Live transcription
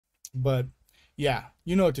But yeah,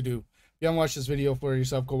 you know what to do. If you haven't watched this video for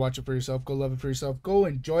yourself, go watch it for yourself. Go love it for yourself. Go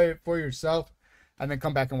enjoy it for yourself. And then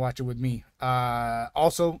come back and watch it with me.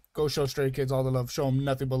 Also, go show Stray Kids all the love. Show them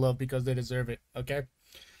nothing but love because they deserve it. Okay?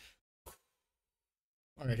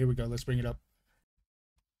 All right, here we go. Let's bring it up.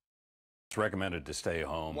 It's recommended to stay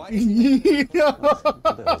home. Why? Yeah. What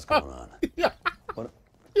the hell's going on? Yeah. What?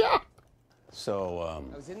 Yeah. So,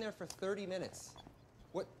 I was in there for 30 minutes.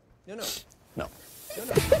 What? No. no.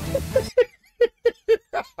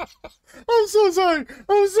 I'm so sorry.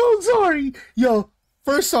 I'm so sorry. Yo,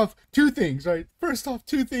 first off, two things, right? First off,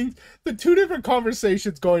 two things. The two different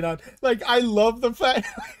conversations going on. Like, I love the fact.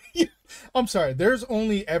 I'm sorry. There's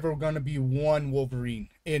only ever going to be one Wolverine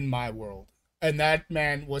in my world. And that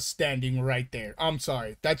man was standing right there. I'm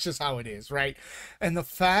sorry. That's just how it is, right? And the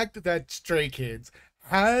fact that Stray Kids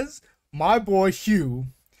has my boy Hugh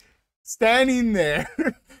standing there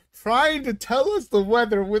trying to tell us the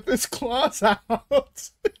weather with his claws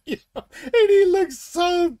out. Yeah. And he looks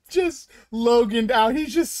so just Logan'd out.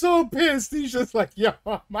 He's just so pissed. He's just like, yo,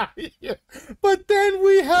 I'm out of here. But then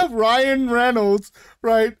we have Ryan Reynolds,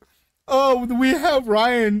 right? Oh, we have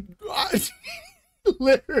Ryan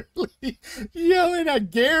literally yelling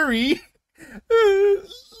at Gary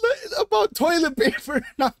about toilet paper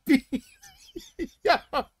not being yeah.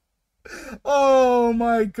 Oh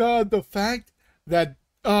my god, the fact that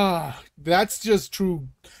that's just true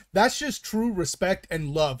respect and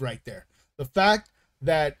love right there. The fact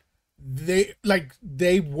that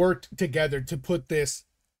they worked together to put this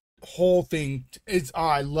whole thing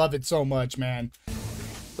I love it so much, man.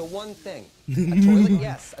 The one thing. A toilet,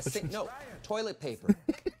 yes. A sink, no. Toilet paper.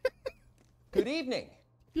 Good evening.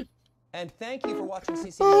 And thank you for watching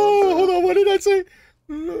CCB. Oh, hold on. What did I say?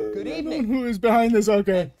 Good evening. Who is behind this?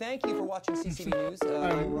 Okay. And thank you for watching CCB News.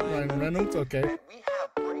 Ryan Reynolds. Okay. We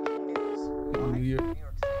have breaking news. New York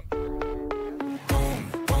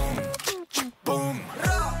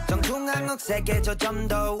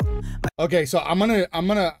Okay, so I'm gonna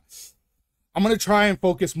try and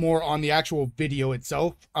focus more on the actual video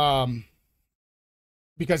itself.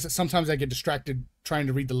 Because sometimes I get distracted trying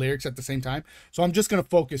to read the lyrics at the same time. So I'm just gonna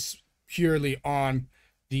focus purely on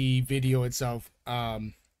the video itself.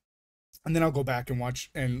 And then I'll go back and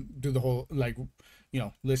watch and do the whole, like, you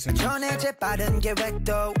know, listen. Ooh.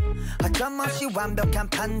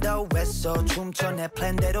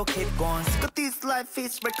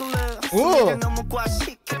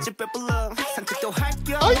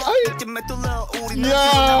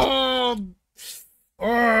 Yeah.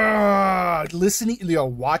 Listening, you know,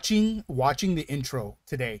 watching the intro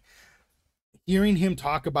today, hearing him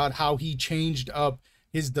talk about how he changed up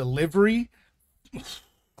his delivery.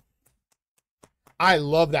 I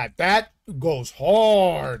love that. That goes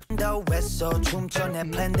hard. I love that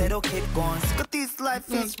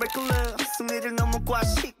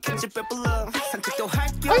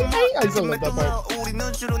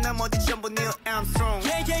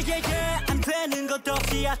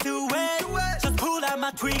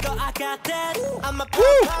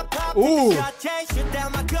part. Ooh.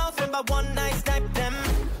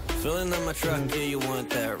 Filling up my truck, yeah, you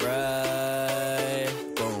want that right?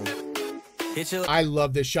 Boom. I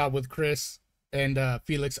love this shot with Chris and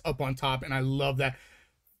Felix up on top, and I love that.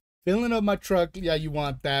 Filling up my truck, yeah, you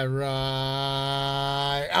want that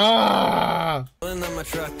right? Ah! Filling up my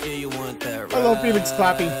truck, yeah, you want that right? I love Felix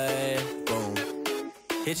clapping. Boom.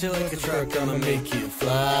 Hit you like a truck, I'ma make you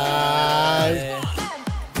fly.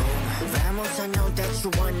 Vamos, I know that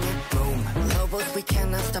you want it, boom. Lobos, we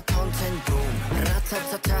cannot stop counting, boom.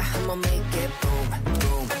 Ratatata, I'ma make it, boom,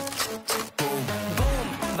 boom, boom, boom.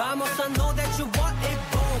 Vamos, I know that you want it,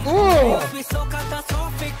 boom. We so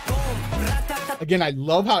catastrophic, boom. Again, I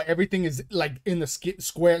love how everything is like in the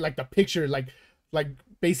square, like the picture, like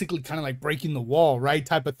basically kind of like breaking the wall, right?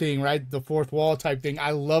 Type of thing, right? The fourth wall type thing.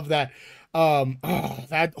 I love that.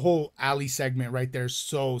 That whole alley segment right there is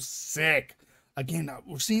so sick. Again,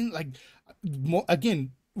 we're seeing like,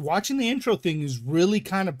 again, watching the intro thing is really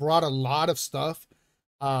kind of brought a lot of stuff,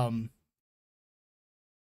 or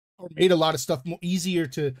made a lot of stuff more easier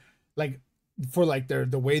to like, for like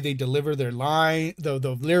the way they deliver their line, the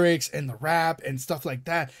lyrics and the rap and stuff like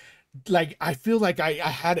that. Like, I feel like I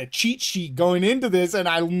had a cheat sheet going into this, and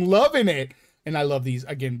I'm loving it. And I love these.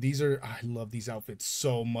 Again, I love these outfits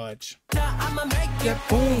so much. Yeah,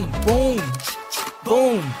 boom, boom,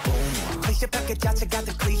 boom.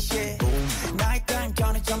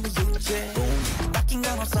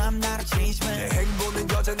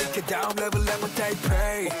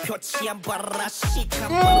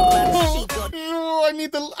 Oh,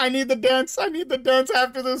 I need the dance. I need the dance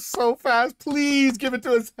after this so fast. Please give it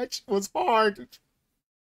to us. That shit was hard.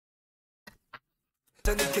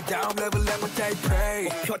 I'm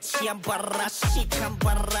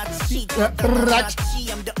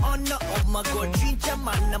the owner of my goal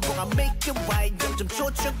진짜만 난 뭐가 make it right 점점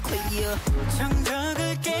쫓아 clear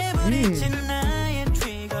정적을 깨버리지 나의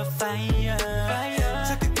trigger fire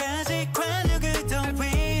저끝까지 관역을 더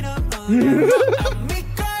위로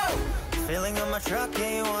feeling on my truck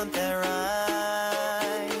yeah you want that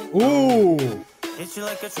ride Ooh. hit you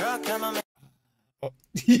like a truck I'm a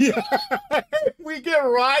Yeah, we get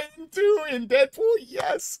Ryan too in Deadpool.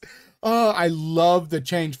 Yes. I love the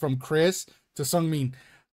change from Chris to Sungmin.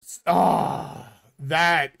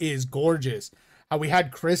 That is gorgeous. How we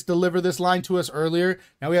had Chris deliver this line to us earlier.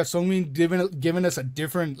 Now we have Sungmin giving us a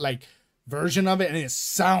different like version of it, and it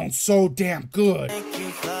sounds so damn good. Boom.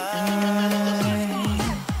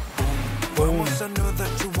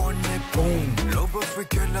 Boom.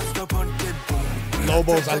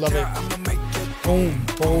 Lobos, I love it. Boom,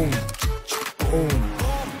 boom, boom.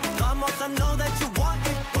 Almost I know that you want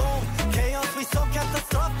it, boom. Chaos, we so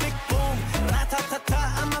catastrophic, boom. Ratatata,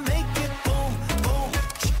 I'ma make it, boom, boom,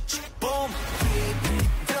 boom.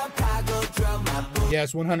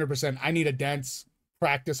 Yes, 100%. I need a dance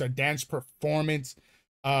practice, a dance performance.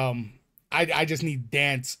 I just need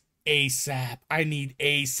dance ASAP. I need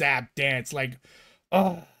ASAP dance. Like,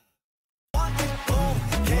 oh.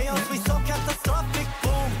 Chaos, we so catastrophic,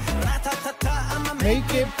 boom. Ratatata, I'ma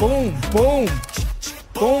Make it boom, boom,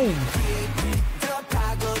 boom.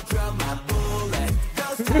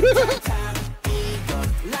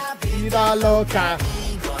 Vida loca.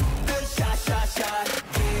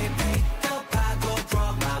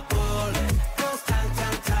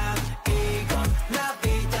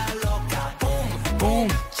 Boom.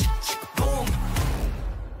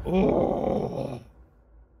 Oh.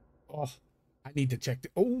 Oh. I need to check the,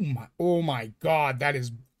 oh my God, that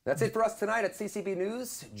is. That's it for us tonight at CCB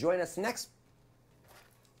News. Join us next.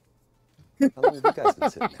 How long have you guys been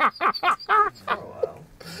sitting there? For a while.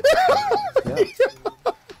 Yeah.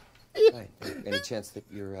 Right. Any chance that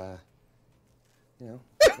you're, you know,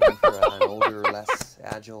 looking for an older, less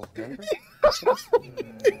agile member?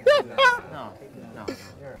 No.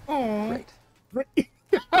 Great.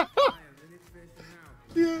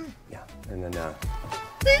 Yeah. And then,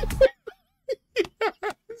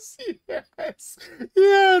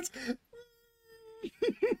 Yes.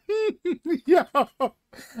 Yo,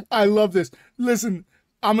 I love this. Listen,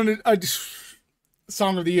 I'm gonna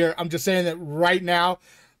song of the year. I'm just saying that right now.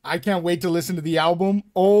 I can't wait to listen to the album.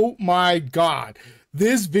 Oh my God,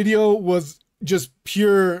 this video was just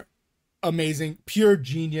pure amazing, pure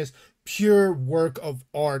genius, pure work of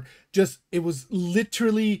art. Just it was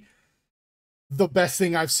literally the best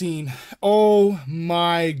thing I've seen. Oh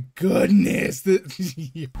my goodness.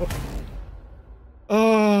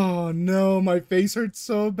 Oh no, my face hurts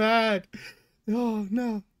so bad. Oh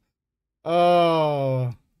no.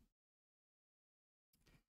 Oh.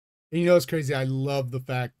 And you know it's crazy? I love the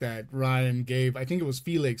fact that Ryan gave, I think it was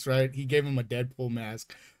Felix, right? He gave him a Deadpool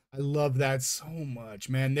mask. I love that so much,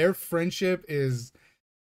 man. Their friendship is,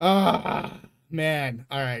 man.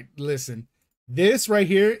 All right, listen. This right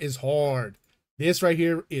here is hard. This right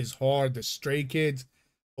here is hard. The Stray Kids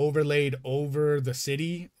overlaid over the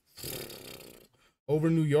city, over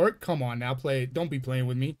New York. Come on now, play it. Don't be playing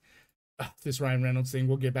with me. This Ryan Reynolds thing,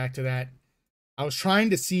 we'll get back to that. I was trying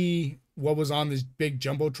to see what was on this big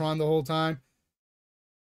Jumbotron the whole time.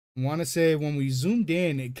 I want to say when we zoomed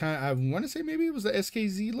in, it kind of, I want to say maybe it was the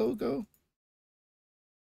SKZ logo.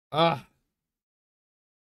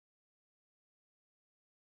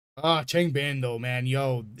 Chang Bin though, man.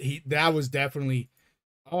 Yo, that was definitely,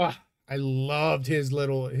 I loved his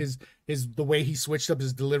little, the way he switched up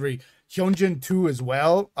his delivery. Hyunjin too as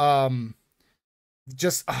well.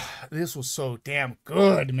 This was so damn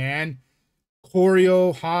good, man.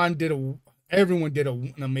 Choreo, Han did everyone did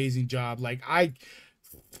an amazing job. Like I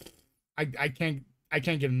can't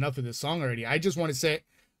get enough of this song already. I just want to say,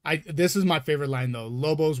 this is my favorite line though.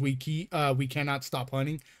 Lobos, we cannot stop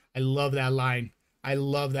hunting. I love that line. I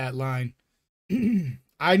love that line.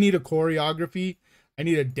 I need a choreography. I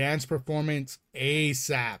need a dance performance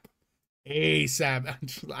ASAP.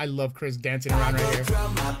 ASAP. I love Chris dancing around right here.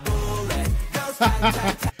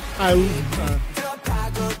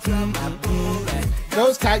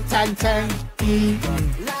 Those tag tag tag.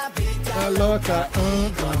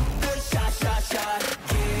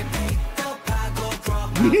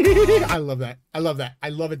 I love that. I love that. I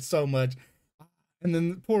love it so much. And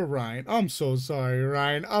then poor Ryan. I'm so sorry,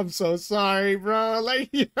 Ryan. I'm so sorry, bro. Like,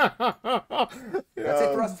 yeah. That's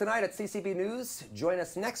it for us tonight at CCB News. Join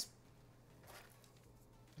us next.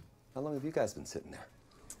 How long have you guys been sitting there?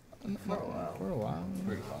 For a while.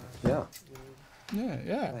 Yeah.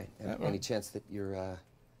 Yeah. Right. Yeah, Any chance that you're,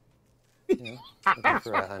 you know, looking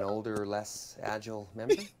for an older, less agile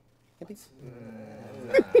member? Maybe?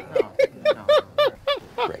 No.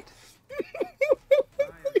 Great.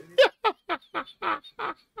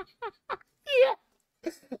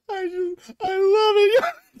 I love it.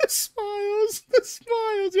 The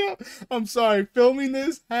smiles, yeah. I'm sorry. Filming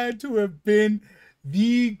this had to have been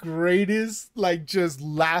the greatest, like, just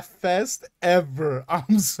laugh fest ever.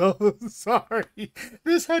 I'm so sorry.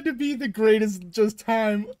 This had to be the greatest just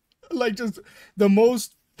time, like, just the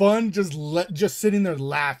most fun, just sitting there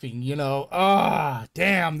laughing, you know. Ah,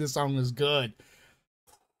 damn, this song is good.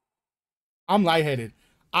 I'm lightheaded.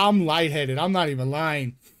 I'm not even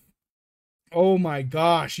lying. Oh my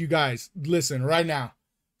gosh, you guys, listen right now.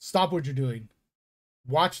 Stop what you're doing.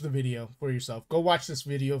 Watch the video for yourself. Go watch this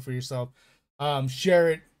video for yourself. Share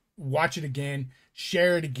it, watch it again,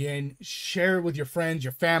 share it again, share it with your friends,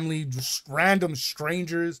 your family, just random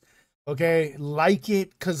strangers. Okay, like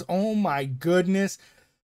it, because oh my goodness.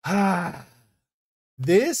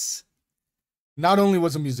 This not only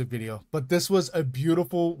was a music video, but this was a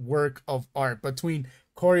beautiful work of art between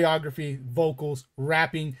choreography, vocals,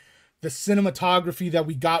 rapping, the cinematography that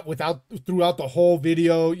we got throughout the whole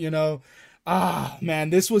video, you know. Man,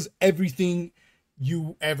 this was everything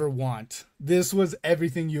you ever want. This was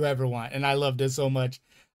everything you ever want. And I love this so much.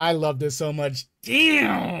 I love this so much.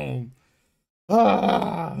 Damn.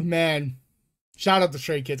 Man. Shout out to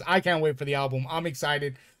Stray Kids. I can't wait for the album. I'm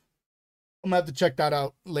excited. I'm gonna have to check that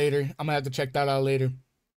out later.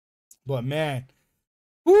 But man,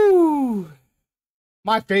 whoo,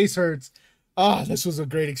 my face hurts. This was a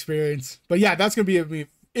great experience. But yeah, that's gonna be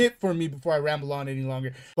it for me before I ramble on any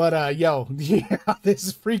longer. But yo, yeah,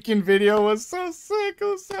 this freaking video was so sick. It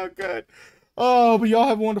was so good. Oh, but y'all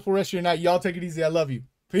have a wonderful rest of your night. Y'all take it easy. I love you.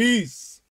 Peace.